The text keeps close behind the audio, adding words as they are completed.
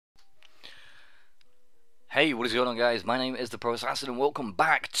Hey, what is going on, guys? My name is the Pro Assassin and welcome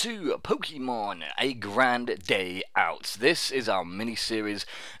back to Pokemon A Grand Day Out. This is our mini-series,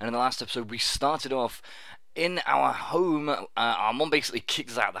 and in the last episode we started off in our home. Our mom basically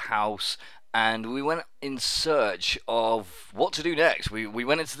kicked us out of the house and we went in search of what to do next. We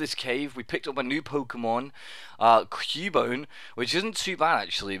went into this cave, we picked up a new Pokemon, Cubone, which isn't too bad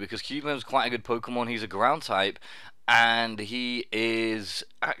actually, because Cubone's quite a good Pokemon. He's a ground type, and he is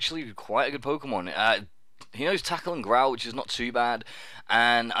actually quite a good Pokemon. He knows Tackle and Growl, which is not too bad,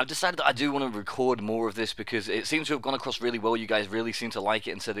 and I've decided that I do want to record more of this because it seems to have gone across really well. You guys really seem to like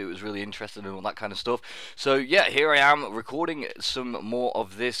it and said it was really interesting and all that kind of stuff. So yeah, here I am recording some more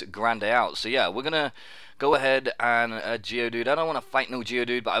of this Grand Day Out. So yeah, we're gonna go ahead and Geodude. I don't want to fight no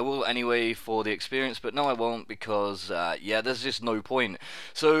Geodude, but I will anyway for the experience. But no, I won't because yeah, there's just no point.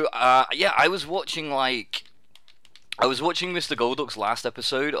 So yeah, I was watching Mr. Golduck's last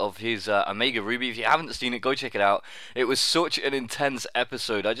episode of his Omega Ruby. If you haven't seen it, go check it out. It was such an intense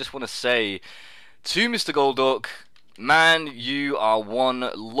episode. I just want to say to Mr. Golduck, man, you are one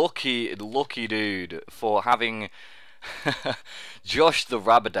lucky dude for having Josh the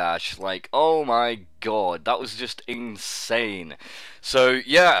Rapidash. Like, oh my god, that was just insane. So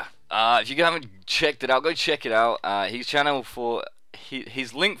yeah, if you haven't checked it out, go check it out. His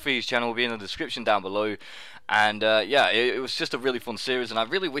link for his channel will be in the description down below. And yeah, it was just a really fun series, and I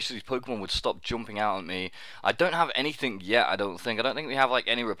really wish these Pokemon would stop jumping out at me. I don't have anything yet, I don't think we have like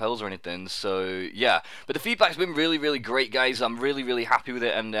any repels or anything, so yeah. But the feedback's been really great, guys. I'm really happy with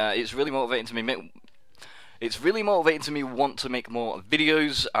it, and it's really motivating to me. It's really motivating to me want to make more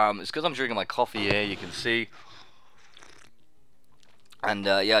videos. It's because I'm drinking my coffee here, you can see. And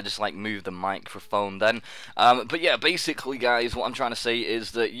yeah, just like move the microphone then. But yeah, basically guys, what I'm trying to say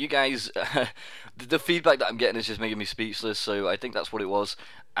is that you guys, the feedback that I'm getting is just making me speechless, so I think that's what it was.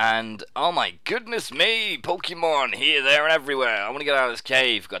 And oh my goodness me, Pokemon here, there and everywhere. I want to get out of this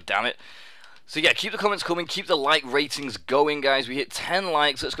cave, god damn it. So yeah, keep the comments coming, keep the like ratings going, guys. We hit 10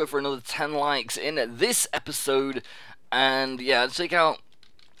 likes, let's go for another 10 likes in this episode. And yeah, let's take out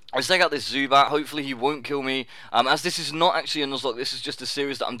this Zubat. Hopefully he won't kill me, as this is not actually a Nuzlocke. This is just a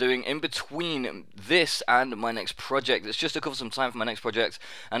series that I'm doing in between this and my next project. It's just to cover some time for my next project,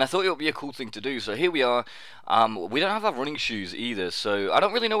 and I thought it would be a cool thing to do. So here we are. We don't have our running shoes either, so I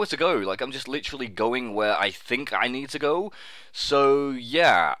don't really know where to go. Like, I'm just literally going where I think I need to go. So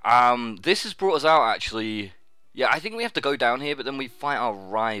yeah, this has brought us out actually. Yeah, I think we have to go down here, but then we fight our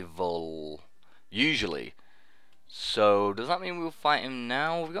rival, usually. So, does that mean we'll fight him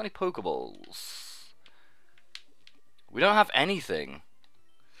now? Have we got any Pokeballs? We don't have anything.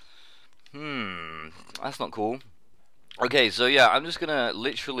 That's not cool. Okay, so yeah, I'm just gonna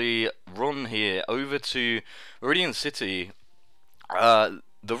literally run here over to Viridian City. The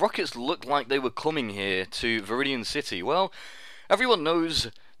rockets looked like they were coming here to Viridian City. Well, everyone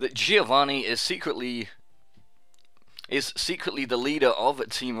knows that Giovanni is secretly the leader of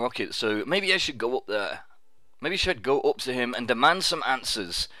Team Rocket, so maybe I should go up there. Maybe I should go up to him and demand some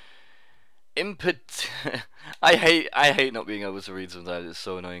answers. I hate not being able to read sometimes, it's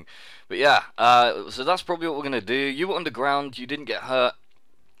so annoying. But yeah, so that's probably what we're gonna do. You were underground, you didn't get hurt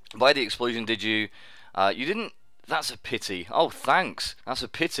by the explosion, did you? You didn't. That's a pity. Oh, thanks. That's a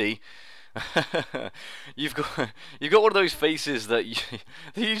pity. You've got one of those faces that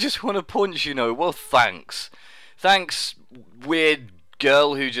you just want to punch, you know. Well, thanks. Thanks, weird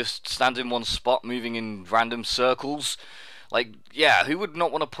girl who just stands in one spot moving in random circles. Like, yeah, who would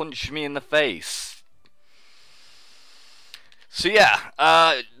not want to punch me in the face? So yeah,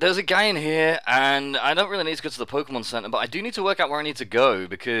 there's a guy in here, and I don't really need to go to the Pokemon Center, but I do need to work out where I need to go,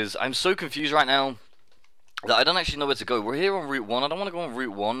 because I'm so confused right now that I don't actually know where to go. We're here on Route 1. I don't want to go on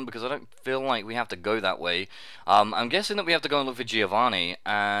Route 1 because I don't feel like we have to go that way. I'm guessing that we have to go and look for Giovanni,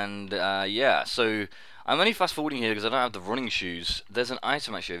 and yeah, so I'm only fast forwarding here because I don't have the running shoes. There's an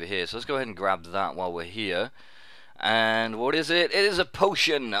item actually over here, so let's go ahead and grab that while we're here. And what is it? It is a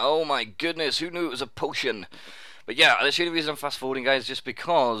potion! Oh my goodness, who knew it was a potion? But yeah, that's the only reason I'm fast forwarding, guys, just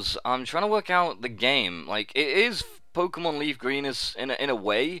because I'm trying to work out the game. Like, it is Pokemon Leaf Green is in a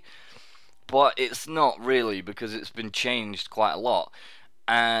way, but it's not really because it's been changed quite a lot.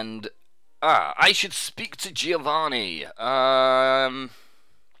 And I should speak to Giovanni.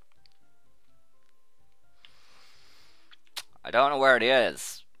 I don't know where it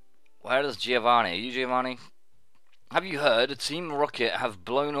is. Where is Giovanni? Are you Giovanni? Have you heard? Team Rocket have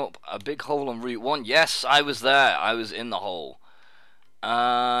blown up a big hole on Route 1. Yes, I was there. I was in the hole.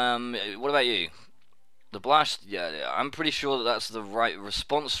 What about you? The blast, yeah, I'm pretty sure that that's the right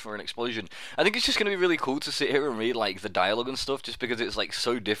response for an explosion. I think it's just going to be really cool to sit here and read, like, the dialogue and stuff, just because it's, like,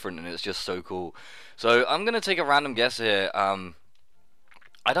 so different and it's just so cool. So, I'm going to take a random guess here.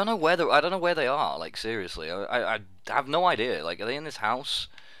 I don't know where they are, like, seriously. I have no idea. Like, are they in this house?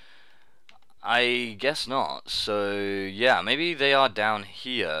 I guess not. So, yeah, maybe they are down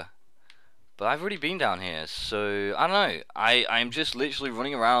here. But I've already been down here, so I don't know. I'm just literally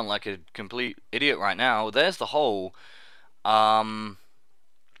running around like a complete idiot right now. There's the hole. We're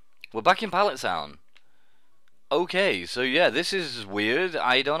back in Pallet Town. Okay, so yeah, this is weird.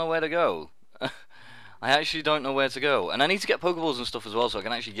 I don't know where to go. I actually don't know where to go. And I need to get Pokeballs and stuff as well, so I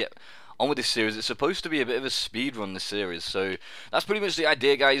can actually get on with this series. It's supposed to be a bit of a speed run, this series, so that's pretty much the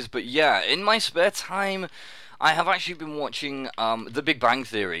idea, guys. But yeah, in my spare time, I have actually been watching The Big Bang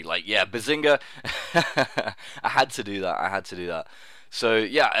Theory. Like, yeah, Bazinga. I had to do that. I had to do that. So,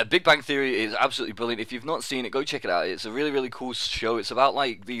 yeah, Big Bang Theory is absolutely brilliant. If you've not seen it, go check it out. It's a really, really cool show. It's about,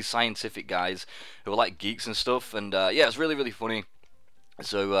 like, these scientific guys who are, like, geeks and stuff. And, yeah, it's really, really funny.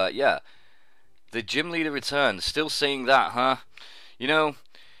 So, yeah. The gym leader returns. Still saying that, huh? You know,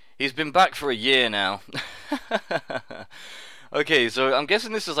 he's been back for a year now. Okay, so I'm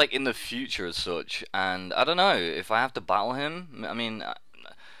guessing this is like in the future as such, and I don't know if I have to battle him. I mean,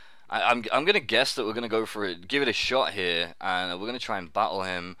 I'm gonna guess that we're gonna go for it, give it a shot here, and we're gonna try and battle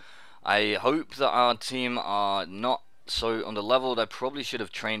him. I hope that our team are not so under-leveled. I probably should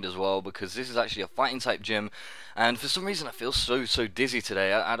have trained as well, because this is actually a fighting type gym, and for some reason I feel so dizzy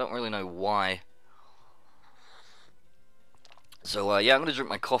today. I don't really know why. So, yeah, I'm going to drink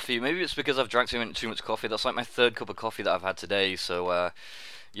my coffee. Maybe it's because I've drank too much coffee. That's like my third cup of coffee that I've had today. So,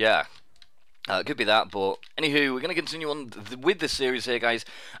 yeah, it could be that. But, anywho, we're going to continue on with this series here, guys.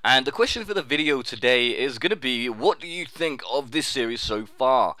 And the question for the video today is going to be, what do you think of this series so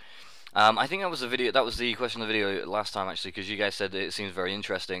far? I think that was the question of the video last time, actually, because you guys said it seems very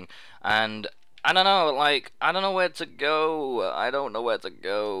interesting. And, I don't know, like, I don't know where to go. I don't know where to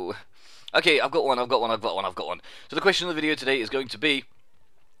go. Okay, I've got one. So the question of the video today is going to be,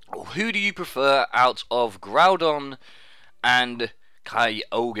 who do you prefer out of Groudon and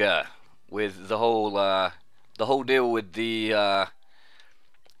Kyogre? With the whole deal with the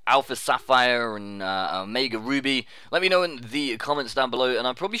Alpha Sapphire and Omega Ruby. Let me know in the comments down below, and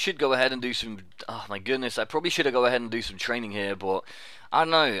I probably should go ahead and do some, oh my goodness, I probably should go ahead and do some training here, but I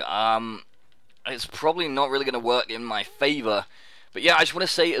don't know, it's probably not really going to work in my favor. But yeah, I just want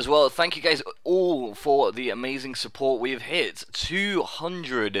to say as well, thank you guys all for the amazing support. We have hit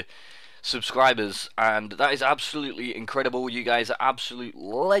 200 subscribers, and that is absolutely incredible. You guys are absolute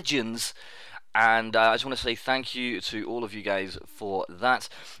legends, and I just want to say thank you to all of you guys for that.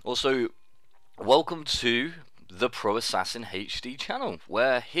 Also, welcome to the Pro Assassin HD channel,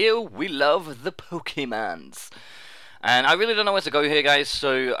 where here we love the Pokemons. And I really don't know where to go here, guys,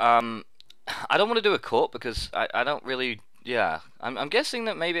 so I don't want to do a cut, because I don't really... Yeah, I'm guessing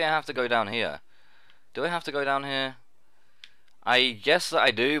that maybe I have to go down here. Do I have to go down here? I guess that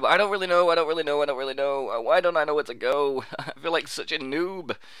I do, but I don't really know. Why don't I know where to go? I feel like such a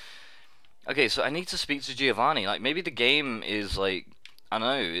noob. Okay, so I need to speak to Giovanni. Like, maybe the game is like, I don't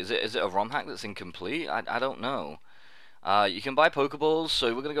know, is it a ROM hack that's incomplete? I don't know. You can buy Pokeballs,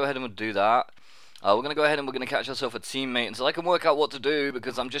 so we're gonna go ahead and do that. We're going to go ahead and we're going to catch ourselves a teammate until I can work out what to do,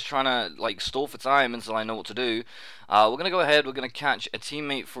 because I'm just trying to, like, stall for time until I know what to do. We're going to go ahead, we're going to catch a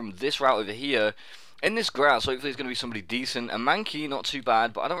teammate from this route over here. In this grass, hopefully it's going to be somebody decent. A Mankey, not too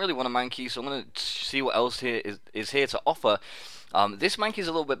bad, but I don't really want a Mankey, so I'm going to see what else here is here to offer. This Mankey is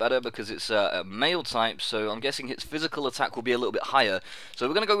a little bit better because it's a male type, so I'm guessing its physical attack will be a little bit higher. So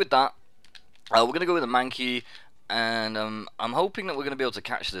we're going to go with that. We're going to go with a Mankey. And I'm hoping that we're going to be able to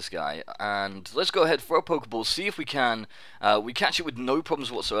catch this guy. And let's go ahead, throw a Pokeball, see if we can. We catch it with no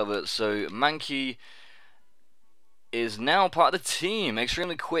problems whatsoever. So Mankey is now part of the team.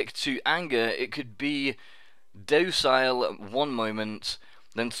 Extremely quick to anger. It could be docile at one moment,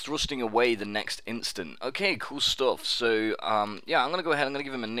 then thrusting away the next instant. Okay, cool stuff. So yeah, I'm going to go ahead. I'm going to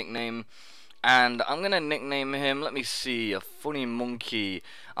give him a nickname. And I'm going to nickname him, let me see, a funny monkey.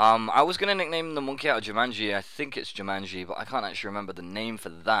 I was going to nickname the monkey out of Jumanji. I think it's Jumanji, but I can't actually remember the name for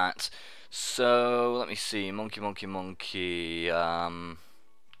that. So, let me see, monkey. I'm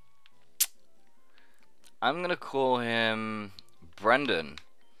going to call him Brendan,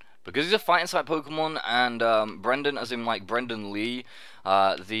 because he's a fighting type Pokemon, and Brendan, as in like Brendan Lee,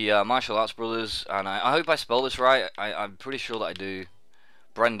 the martial arts brothers, and I hope I spell this right. I'm pretty sure that I do.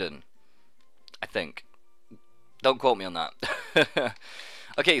 Brendan, I think. Don't quote me on that.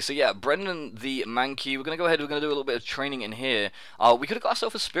 Okay, so yeah, Brendan the Mankey. We're going to go ahead, we're going to do a little bit of training in here. We could have got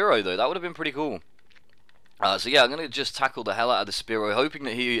ourselves a Spearow, though. That would have been pretty cool. So yeah, I'm gonna just tackle the hell out of the Spearow, hoping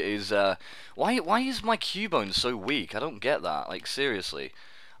that he is. Why is my Cubone so weak? I don't get that. Like seriously,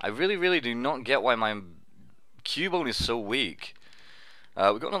 I really do not get why my Cubone is so weak.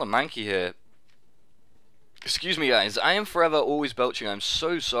 We've got another Mankey here. Excuse me, guys. I am forever always belching. I'm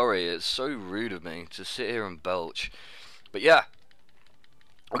so sorry. It's so rude of me to sit here and belch. But yeah,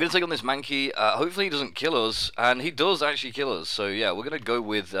 we're going to take on this Mankey. Hopefully he doesn't kill us. And he does actually kill us. So yeah, we're going to go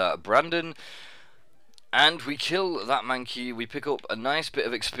with Brandon. And we kill that Mankey. We pick up a nice bit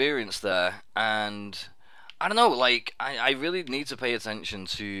of experience there. And I don't know, like, I really need to pay attention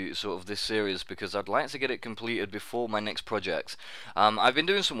to sort of this series because I'd like to get it completed before my next project. I've been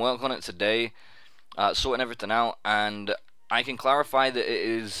doing some work on it today. Sorting everything out, and I can clarify that it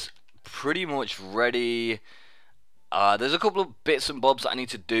is pretty much ready. There's a couple of bits and bobs that I need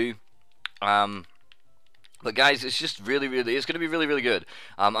to do, but guys, it's just it's going to be really good.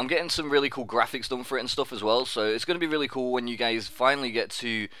 I'm getting some really cool graphics done for it and stuff as well, so it's going to be really cool when you guys finally get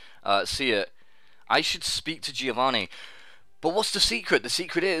to see it. I should speak to Giovanni. But what's the secret? The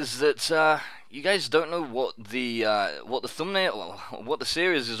secret is that you guys don't know what the thumbnail, what the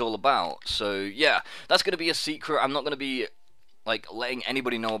series is all about. So yeah, that's gonna be a secret. I'm not gonna be like letting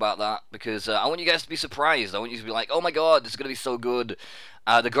anybody know about that because I want you guys to be surprised. I want you to be like, oh my god, this is gonna be so good.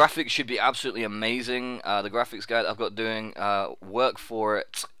 The graphics should be absolutely amazing. The graphics guy that I've got doing work for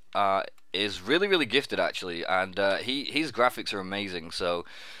it is really gifted actually, and his graphics are amazing. So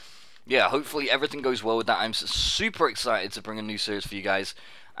yeah, hopefully everything goes well with that. I'm super excited to bring a new series for you guys.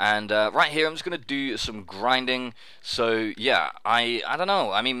 And right here, I'm just going to do some grinding. So yeah, I don't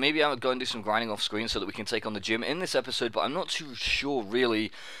know. I mean, maybe I'll go and do some grinding off screen so that we can take on the gym in this episode, but I'm not too sure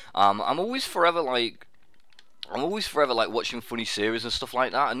really. I'm always forever like watching funny series and stuff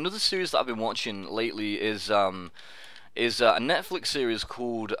like that. Another series that I've been watching lately is a Netflix series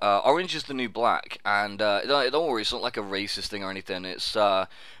called Orange is the New Black, and don't worry, it's not like a racist thing or anything. It's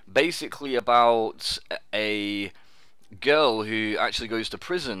basically about a girl who actually goes to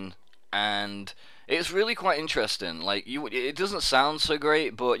prison, and it's really quite interesting. Like it doesn't sound so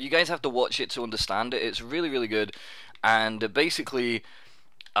great, but you guys have to watch it to understand it. It's really good, and basically,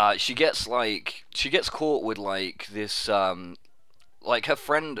 she gets caught with like this like her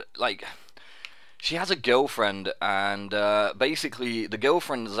friend like. She has a girlfriend, and basically the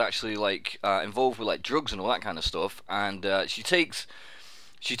girlfriend is actually like involved with like drugs and all that kind of stuff. And she takes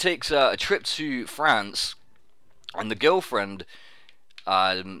a trip to France, and the girlfriend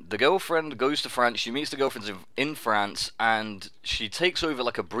goes to France. She meets the girlfriend in France, and she takes over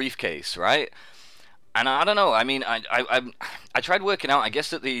like a briefcase, right? And I don't know. I mean, I tried working out. I guess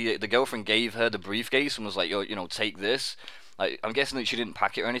that the girlfriend gave her the briefcase and was like, "Yo, you know, take this." I'm guessing that she didn't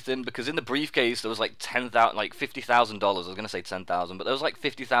pack it or anything, because in the briefcase there was like $50,000. I was gonna say 10,000, but there was like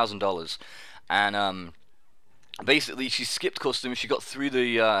 $50,000, and basically she skipped customs. She got through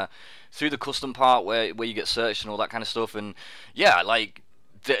the custom part where you get searched and all that kind of stuff, and yeah, like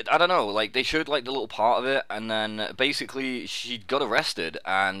I don't know, like they showed like the little part of it, and then basically she got arrested,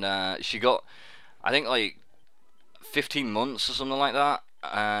 and she got, I think, like 15 months or something like that,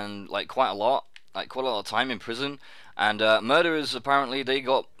 and like quite a lot of time in prison. And murderers, apparently, they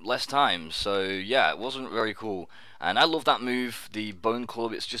got less time. So yeah, it wasn't very cool. And I love that move, the Bone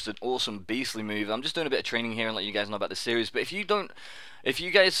Club. It's just an awesome, beastly move. I'm just doing a bit of training here and let you guys know about the series. But if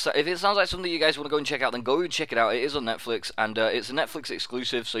it sounds like something you guys want to go and check out, then go and check it out. It is on Netflix, and it's a Netflix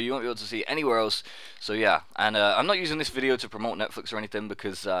exclusive, so you won't be able to see it anywhere else. So yeah, and I'm not using this video to promote Netflix or anything,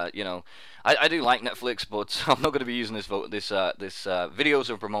 because you know, I do like Netflix, but I'm not going to be using this video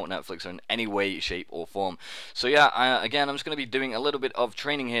to promote Netflix in any way, shape, or form. So yeah, again, I'm just going to be doing a little bit of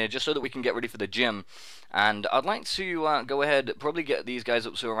training here, just so that we can get ready for the gym. And I'd like to go ahead, probably get these guys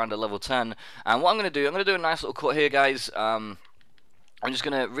up to around a level 10. And what I'm going to do a nice little cut here, guys. I'm just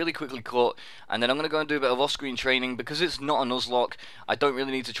going to really quickly cut, and then I'm going to go and do a bit of off-screen training, because it's not a Nuzlocke. I don't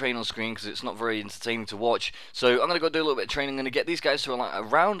really need to train on screen, because it's not very entertaining to watch. So I'm going to go do a little bit of training. I'm going to get these guys to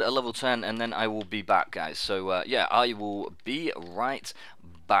around a level 10, and then I will be back, guys. So yeah, I will be right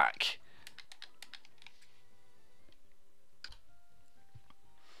back.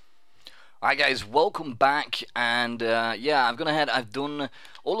 Alright guys, welcome back, and yeah, I've gone ahead, I've done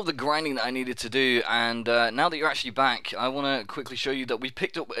all of the grinding that I needed to do, and now that you're actually back, I want to quickly show you that we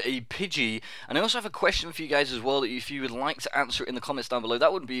picked up a Pidgey, and I also have a question for you guys as well, that if you would like to answer it in the comments down below,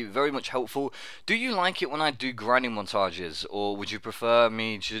 that would be very much helpful. Do you like it when I do grinding montages, or would you prefer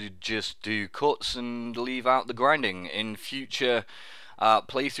me to just do cuts and leave out the grinding in future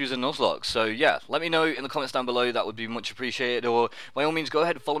playthroughs of Nuzlocke. So yeah, let me know in the comments down below. That would be much appreciated. Or by all means, go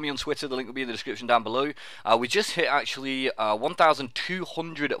ahead and follow me on Twitter. The link will be in the description down below. We just hit actually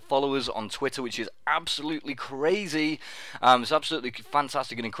 1,200 followers on Twitter, which is absolutely crazy. It's absolutely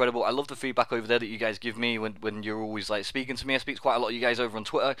fantastic and incredible. I love the feedback over there that you guys give me when you're always like speaking to me. I speak to quite a lot of you guys over on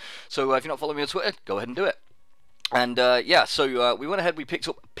Twitter. So if you're not following me on Twitter, go ahead and do it. And yeah, so we went ahead, we picked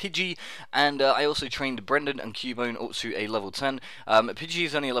up Pidgey, and I also trained Brendan and Cubone up to a level 10. Pidgey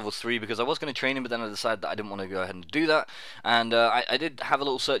is only a level 3 because I was going to train him, but then I decided that I didn't want to go ahead and do that. And I did have a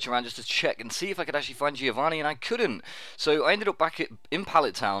little search around just to check and see if I could actually find Giovanni, and I couldn't. So I ended up back in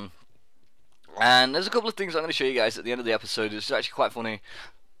Pallet Town, and there's a couple of things I'm going to show you guys at the end of the episode. It's actually quite funny.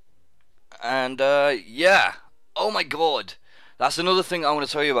 And yeah, oh my god, that's another thing I want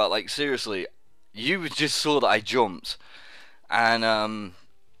to tell you about, like seriously. You just saw that I jumped, and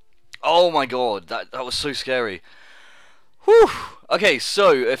oh my god, that was so scary. Whew. Okay,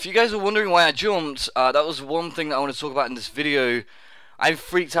 so if you guys are wondering why I jumped, that was one thing that I want to talk about in this video. I'm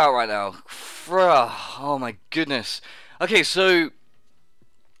freaked out right now. Oh my goodness. Okay, so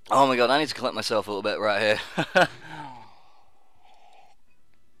oh my god, I need to collect myself a little bit right here.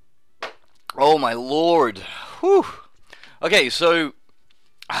 Oh my lord. Whew. Okay, so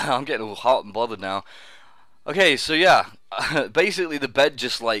I'm getting all hot and bothered now. Okay, so yeah, basically the bed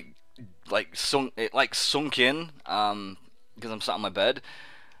just like sunk in because I'm sat on my bed,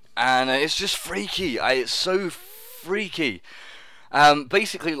 and it's just freaky. It's so freaky.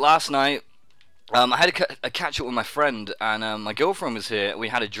 Basically last night I had a catch up with my friend, and my girlfriend was here. We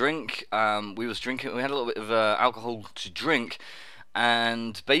had a drink. We was drinking. We had a little bit of alcohol to drink,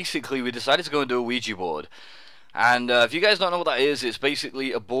 and basically we decided to go and do a Ouija board. And if you guys don't know what that is, it's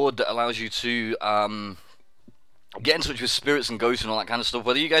basically a board that allows you to get in touch with spirits and ghosts and all that kind of stuff.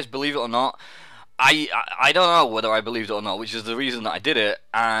 Whether you guys believe it or not, I don't know whether I believed it or not, which is the reason that I did it.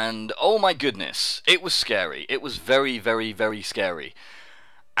 And oh my goodness, it was scary. It was very, very, very scary.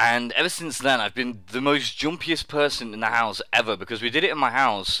 And ever since then, I've been the most jumpiest person in the house ever, because we did it in my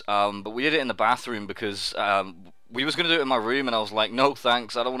house, but we did it in the bathroom because we was going to do it in my room, and I was like, no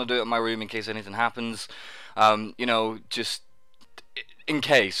thanks, I don't want to do it in my room in case anything happens. You know, just in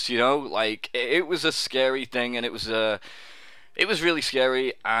case, you know, like it was a scary thing, and it was really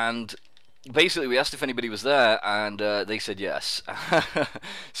scary. And basically we asked if anybody was there, and they said yes.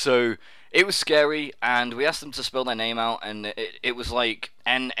 So it was scary, and we asked them to spell their name out, and it was like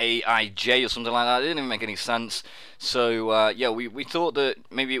N-A-I-J or something like that. It didn't even make any sense. So yeah, we thought that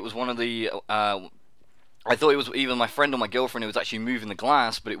maybe it was one of the I thought it was either my friend or my girlfriend who was actually moving the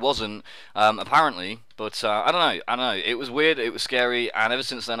glass, but it wasn't, apparently. But I don't know. It was weird, it was scary, and ever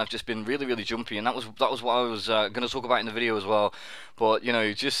since then I've just been really, really jumpy, and that was what I was going to talk about in the video as well. But you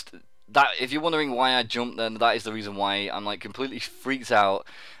know, just that, if you're wondering why I jumped, then that is the reason why. I'm like completely freaked out,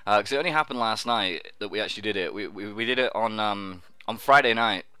 because it only happened last night that we actually did it. We did it on Friday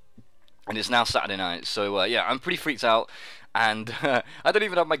night, and it's now Saturday night. So yeah, I'm pretty freaked out. And I don't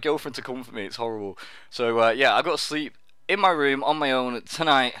even have my girlfriend to comfort me. It's horrible. So yeah, I've got to sleep in my room on my own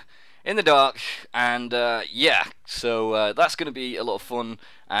tonight in the dark, and yeah, so that's going to be a lot of fun,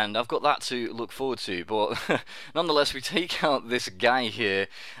 and I've got that to look forward to. But nonetheless, we take out this guy here,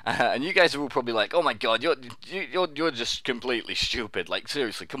 and you guys are all probably like, oh my god, you're just completely stupid. Like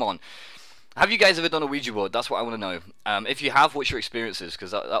seriously, come on. Have you guys ever done a Ouija board? That's what I want to know. If you have, what's your experiences?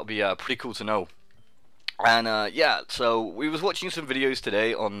 Because that would be pretty cool to know. And yeah, so we was watching some videos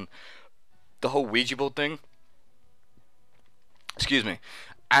today on the whole Ouija board thing. Excuse me.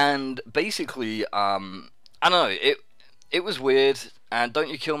 And basically, I don't know, it was weird. And don't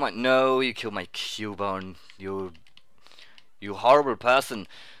you kill my... No, you killed my Cubone. You horrible person.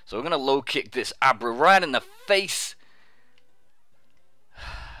 So we're gonna low kick this Abra right in the face.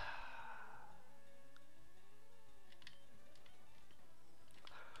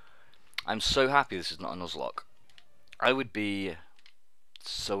 I'm so happy this is not a Nuzlocke. I would be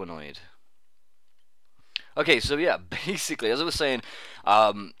so annoyed. Okay, so yeah, basically, as I was saying,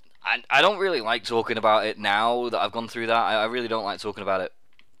 I don't really like talking about it now that I've gone through that. I really don't like talking about it.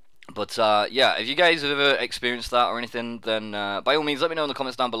 But yeah, if you guys have ever experienced that or anything, then by all means let me know in the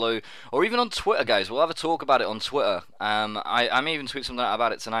comments down below, or even on Twitter, guys. We'll have a talk about it on Twitter. I may even tweet something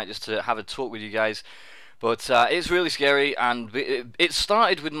about it tonight just to have a talk with you guys. But it's really scary, and it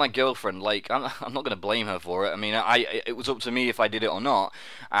started with my girlfriend. Like, I'm not going to blame her for it. I mean, it was up to me if I did it or not.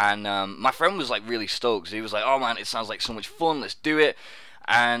 And my friend was like really stoked. He was like, oh man, it sounds like so much fun, let's do it.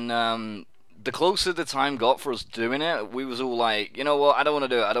 And the closer the time got for us doing it, we was all like, you know what, I don't want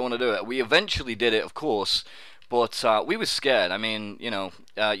to do it, I don't want to do it. We eventually did it, of course, but we was scared. I mean, you know,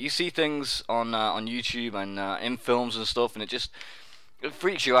 you see things on YouTube and in films and stuff, and it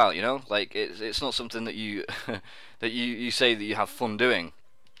freaks you out, you know. Like it's not something that you that you say that you have fun doing.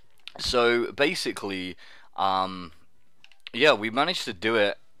 So basically, yeah, we managed to do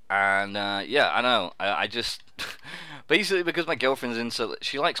it, and yeah, I know. I just basically because my girlfriend's into,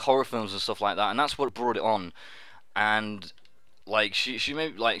 she likes horror films and stuff like that, and that's what brought it on. And like she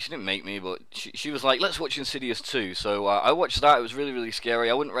made, like, she didn't make me, but she was like, let's watch Insidious 2. So I watched that. It was really really scary.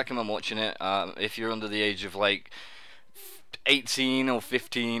 I wouldn't recommend watching it if you're under the age of like 18 or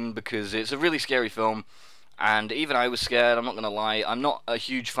 15, because it's a really scary film. And even I was scared, I'm not gonna lie. I'm not a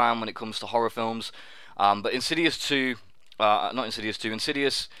huge fan when it comes to horror films, but Insidious 2, not Insidious 2,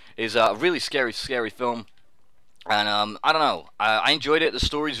 Insidious is a really scary film. And I don't know, I enjoyed it. The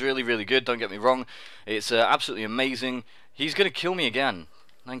story's really really good, don't get me wrong. It's absolutely amazing. He's gonna kill me again.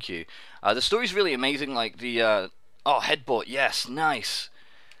 Thank you. The story's really amazing, like the oh, headbutt, yes, nice.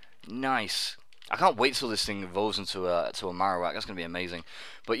 Nice. I can't wait till this thing evolves into a Marowak. That's gonna be amazing.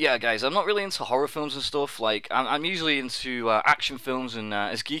 But yeah, guys, I'm not really into horror films and stuff. Like I'm usually into action films, and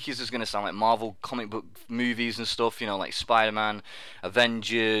as geeky as it's gonna sound, like Marvel comic book movies and stuff. You know, like Spider-Man,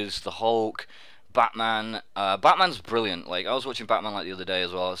 Avengers, the Hulk, Batman. Batman's brilliant. Like I was watching Batman like the other day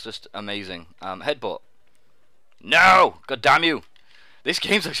as well. It's just amazing. Headbutt. No, god damn you! This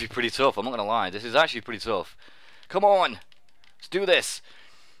game's actually pretty tough. I'm not gonna lie. This is actually pretty tough. Come on, let's do this.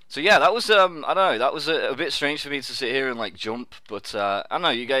 So yeah, that was I don't know, that was a bit strange for me to sit here and like jump, but I don't know,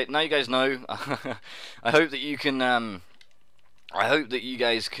 you guys, now you guys know. I hope that you can I hope that you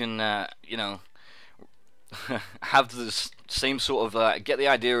guys can you know, have the same sort of get the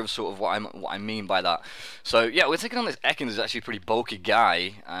idea of sort of what I mean by that. So yeah, we're taking on this Ekans, who's actually a pretty bulky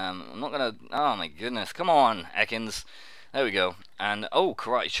guy. I'm not gonna, oh my goodness, come on Ekans. There we go. And oh,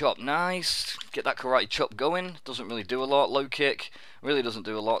 karate chop, nice. Get that karate chop going. Doesn't really do a lot. Low kick really doesn't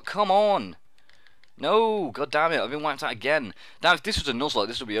do a lot. Come on. No, god damn it, I've been wiped out again. Now if this was a Nuzlocke,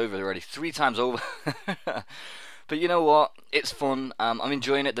 this would be over already 3 times over. But you know what? It's fun. I'm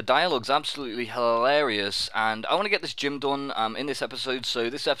enjoying it. The dialogue's absolutely hilarious, and I want to get this gym done in this episode. So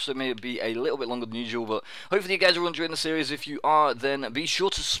this episode may be a little bit longer than usual, but hopefully you guys are enjoying the series. If you are, then be sure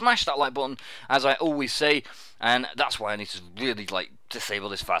to smash that like button, as I always say. And that's why I need to really like disable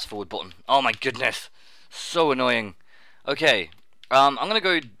this fast forward button. Oh my goodness, so annoying. Okay, I'm gonna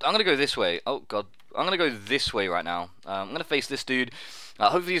go this way. Oh god, I'm gonna go this way right now. I'm gonna face this dude.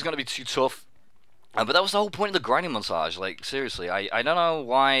 Hopefully he's gonna be too tough. But that was the whole point of the grinding montage. Like seriously, I don't know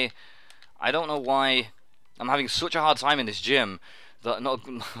why. I don't know why I'm having such a hard time in this gym. Not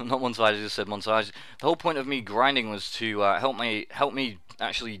montage. I just said montage. The whole point of me grinding was to help me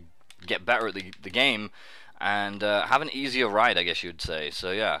actually get better at the game. And have an easier ride, I guess you would say.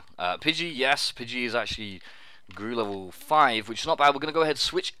 So yeah, Pidgey, yes, Pidgey is actually grew level 5, which is not bad. We're gonna go ahead and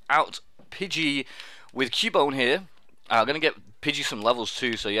switch out Pidgey with Cubone here. I'm gonna get Pidgey some levels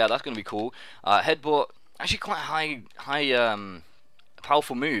too, so yeah, that's gonna be cool. Headbutt, actually quite high,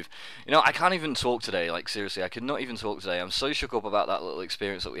 powerful move. You know, I can't even talk today. Like seriously, I could not even talk today. I'm so shook up about that little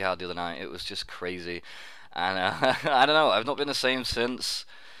experience that we had the other night. It was just crazy, and I don't know. I've not been the same since.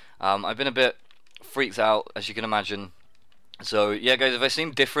 I've been a bit freaked out, as you can imagine. So yeah, guys, if I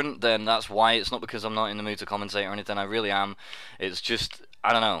seem different, then that's why. It's not because I'm not in the mood to commentate or anything. I really am. It's just,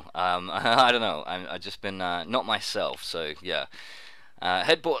 I don't know. I don't know. I've just been not myself. So yeah.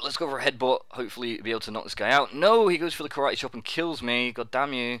 Headbutt. Let's go for a headbutt. Hopefully be able to knock this guy out. No, he goes for the karate chop and kills me. God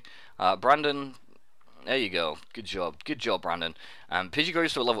damn you, Brandon. There you go. Good job. Good job, Brandon. Pidgey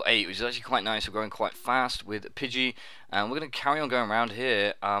goes to a level 8, which is actually quite nice. We're going quite fast with Pidgey. And we're going to carry on going around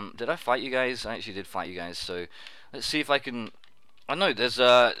here. Did I fight you guys? I actually did fight you guys. So let's see if I can... I know, there's...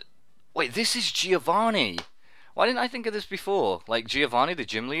 Wait, this is Giovanni. Why didn't I think of this before? Like, Giovanni, the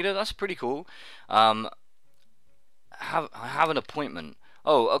gym leader? That's pretty cool. I have an appointment.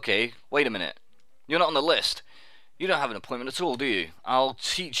 Oh, okay. Wait a minute. You're not on the list. You don't have an appointment at all, do you? I'll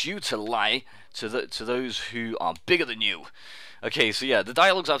teach you to lie to those who are bigger than you. Okay, so yeah, the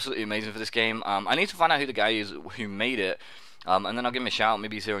dialogue's absolutely amazing for this game. I need to find out who the guy is who made it, and then I'll give him a shout.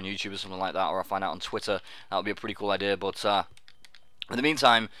 Maybe he's here on YouTube or something like that, or I'll find out on Twitter. That would be a pretty cool idea. But in the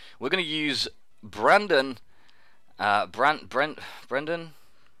meantime, we're going to use Brandon. Brendan?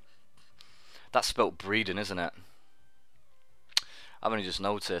 That's spelt breeding, isn't it? I've only just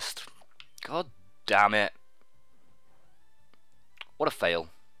noticed. God damn it. What a fail.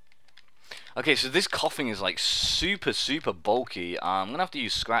 Okay, so this coughing is like super bulky. I'm going to have to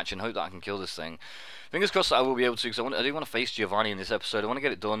use Scratch and hope that I can kill this thing. Fingers crossed that I will be able to, because I do want to face Giovanni in this episode. I want to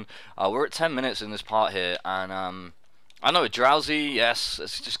get it done. We're at 10 minutes in this part here, and I know, a Drowsy, yes.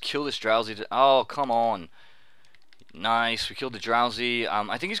 Let's just kill this Drowsy. Oh, come on. Nice, we killed the Drowsy.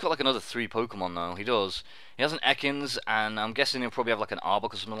 I think he's got like another 3 Pokemon though. He does. He has an Ekans, and I'm guessing he'll probably have like an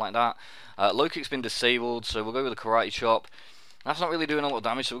Arbok or something like that. Low Kick's been disabled, so we'll go with the Karate Chop. That's not really doing a lot of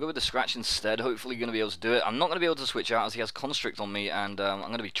damage, so we'll go with the Scratch instead. Hopefully you're going to be able to do it. I'm not going to be able to switch out as he has Constrict on me, and I'm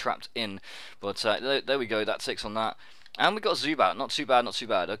going to be trapped in. But there we go, that 6 on that. And we got Zubat. Not too bad, not too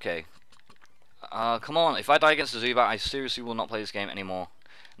bad. Okay. Come on, if I die against the Zubat, I seriously will not play this game anymore.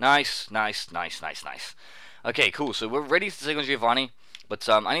 Nice, nice, nice, nice, nice. Okay, cool. So we're ready to take on Giovanni, but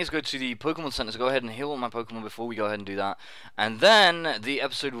I need to go to the Pokemon Center to go ahead and heal all my Pokemon before we go ahead and do that. And then the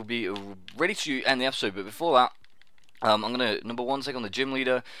episode will be ready to end the episode, but before that, I'm going to, number 1, take on the Gym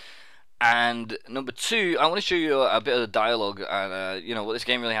Leader, and number 2, I want to show you a bit of the dialogue and, you know, what this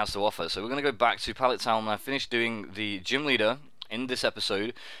game really has to offer. So we're going to go back to Pallet Town when I finish doing the Gym Leader in this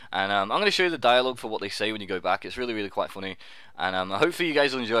episode, and I'm going to show you the dialogue for what they say when you go back. It's really, really quite funny, and hopefully you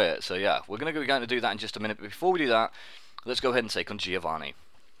guys will enjoy it. So yeah, we're going to do that in just a minute, but before we do that, let's go ahead and take on Giovanni.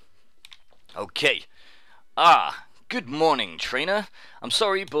 Okay. Good morning, trainer. I'm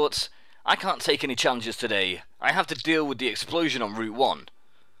sorry, but I can't take any challenges today. I have to deal with the explosion on Route 1.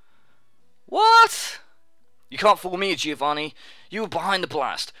 What? You can't fool me, Giovanni. You were behind the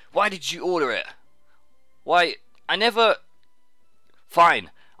blast. Why did you order it? Why, I never...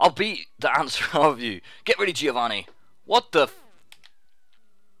 Fine, I'll beat the answer of you. Get ready, Giovanni. What the f...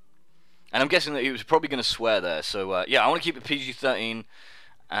 And I'm guessing that he was probably going to swear there, so yeah, I want to keep it PG-13,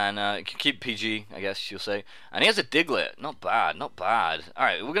 and keep PG, I guess you'll say. And he has a Diglett. Not bad, not bad.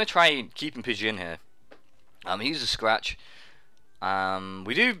 Alright, we're going to try and keep him PG in here. He uses Scratch.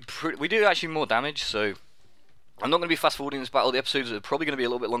 We do actually more damage, so I'm not going to be fast-forwarding this battle. The episodes are probably going to be a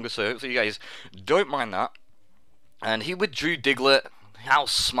little bit longer, so hopefully you guys don't mind that. And he withdrew Diglett. How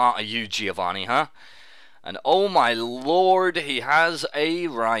smart are you, Giovanni, huh? And oh my lord, he has a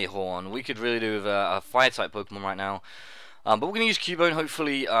Rhyhorn. We could really do with a fire-type Pokemon right now. But we're going to use Cubone,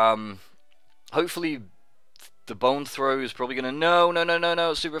 hopefully. Hopefully the Bone Throw is probably going to...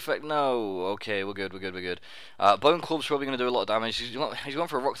 No, Super Effect, no. Okay, we're good. Bone Club's probably going to do a lot of damage. He's going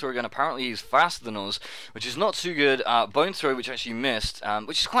for a Rock Throw again. Apparently he's faster than us, which is not too good. Bone Throw, which actually missed,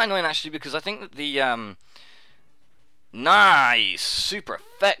 which is quite annoying actually, because I think that the... Nice! Super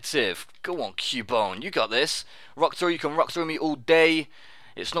effective! Go on, Cubone, you got this. Rock Throw, you can Rock Throw me all day.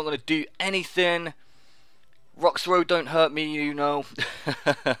 It's not going to do anything. Rock Throw don't hurt me, you know.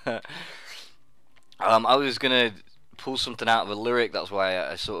 I was going to pull something out of a lyric, that's why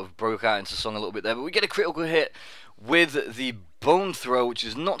I sort of broke out into song a little bit there. But we get a critical hit with the Bone Throw, which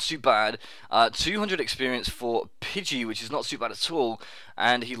is not too bad. 200 experience for Pidgey, which is not too bad at all.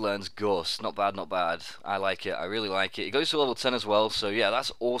 And he learns Gust. Not bad, not bad. I like it. I really like it. He goes to level 10 as well, so yeah,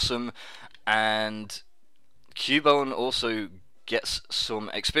 that's awesome. And Cubone also gets some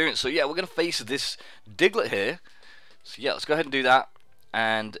experience. So yeah, we're going to face this Diglett here. So yeah, let's go ahead and do that.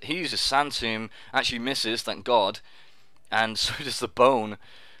 And he uses Sand Tomb. Actually misses, thank God. And so does the Bone.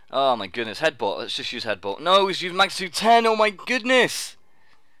 Oh my goodness, Headbutt. Let's just use Headbutt. No, he's used Max 10. Oh my goodness.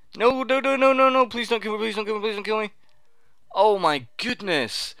 No. Please don't kill me. Please don't kill me. Oh my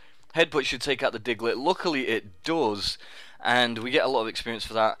goodness. Headbutt should take out the Diglett. Luckily it does. And we get a lot of experience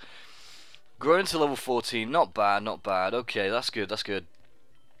for that. Growing to level 14. Not bad. Okay, that's good.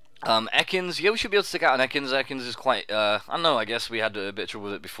 Ekans, yeah, we should be able to take out an Ekans. Ekans is quite, I don't know, I guess we had a bit of trouble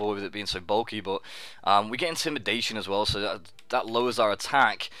with it before, with it being so bulky, but we get Intimidation as well, so that lowers our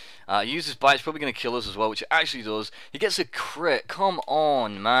attack. He uses Bite, it's probably going to kill us as well, which it actually does. He gets a crit, come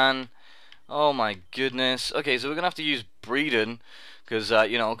on, man. Oh my goodness. Okay, so we're going to have to use Breeding, because,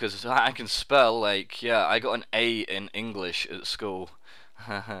 you know, because I can spell, like, yeah, I got an A in English at school.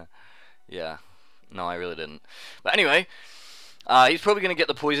 Yeah, no, I really didn't. But anyway... he's probably going to get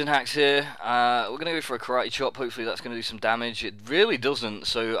the Poison Hacks here. We're going to go for a Karate Chop. Hopefully that's going to do some damage. It really doesn't,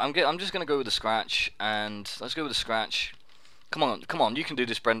 so I'm just going to go with the Scratch. And let's go with the Scratch. Come on, you can do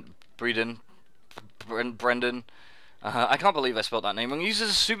this, Brendan. I can't believe I spelled that name wrong. He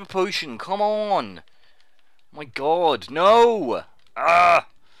uses a Super Potion. Come on. Oh my God, no. How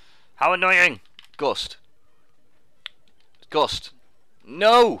annoying. Gust.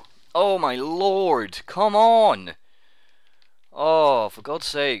 No. Oh my lord. Come on. Oh, for God's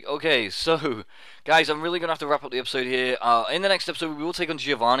sake. Okay, so, guys, I'm really going to have to wrap up the episode here. In the next episode, we will take on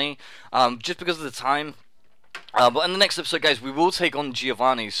Giovanni, just because of the time. But in the next episode, guys, we will take on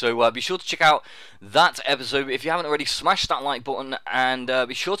Giovanni, so be sure to check out that episode. If you haven't already, smash that like button, and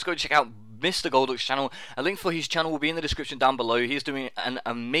be sure to go check out Mr. Golduck's channel. A link for his channel will be in the description down below. He's doing an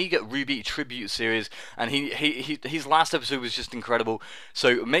Omega Ruby tribute series, and his last episode was just incredible,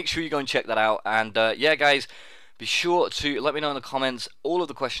 so make sure you go and check that out. And yeah, guys, be sure to let me know in the comments all of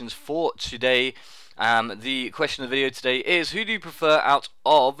the questions for today. The question of the video today is, who do you prefer out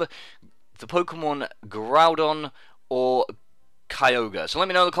of the Pokemon Groudon or Kyogre? So let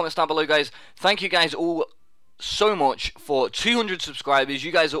me know in the comments down below, guys. Thank you guys all so much for 200 subscribers.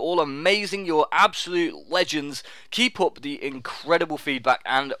 You guys are all amazing. You're absolute legends. Keep up the incredible feedback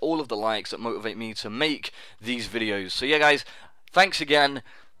and all of the likes that motivate me to make these videos. So yeah, guys, thanks again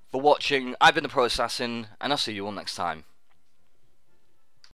for watching. I've been the Pro Assassin, and I'll see you all next time.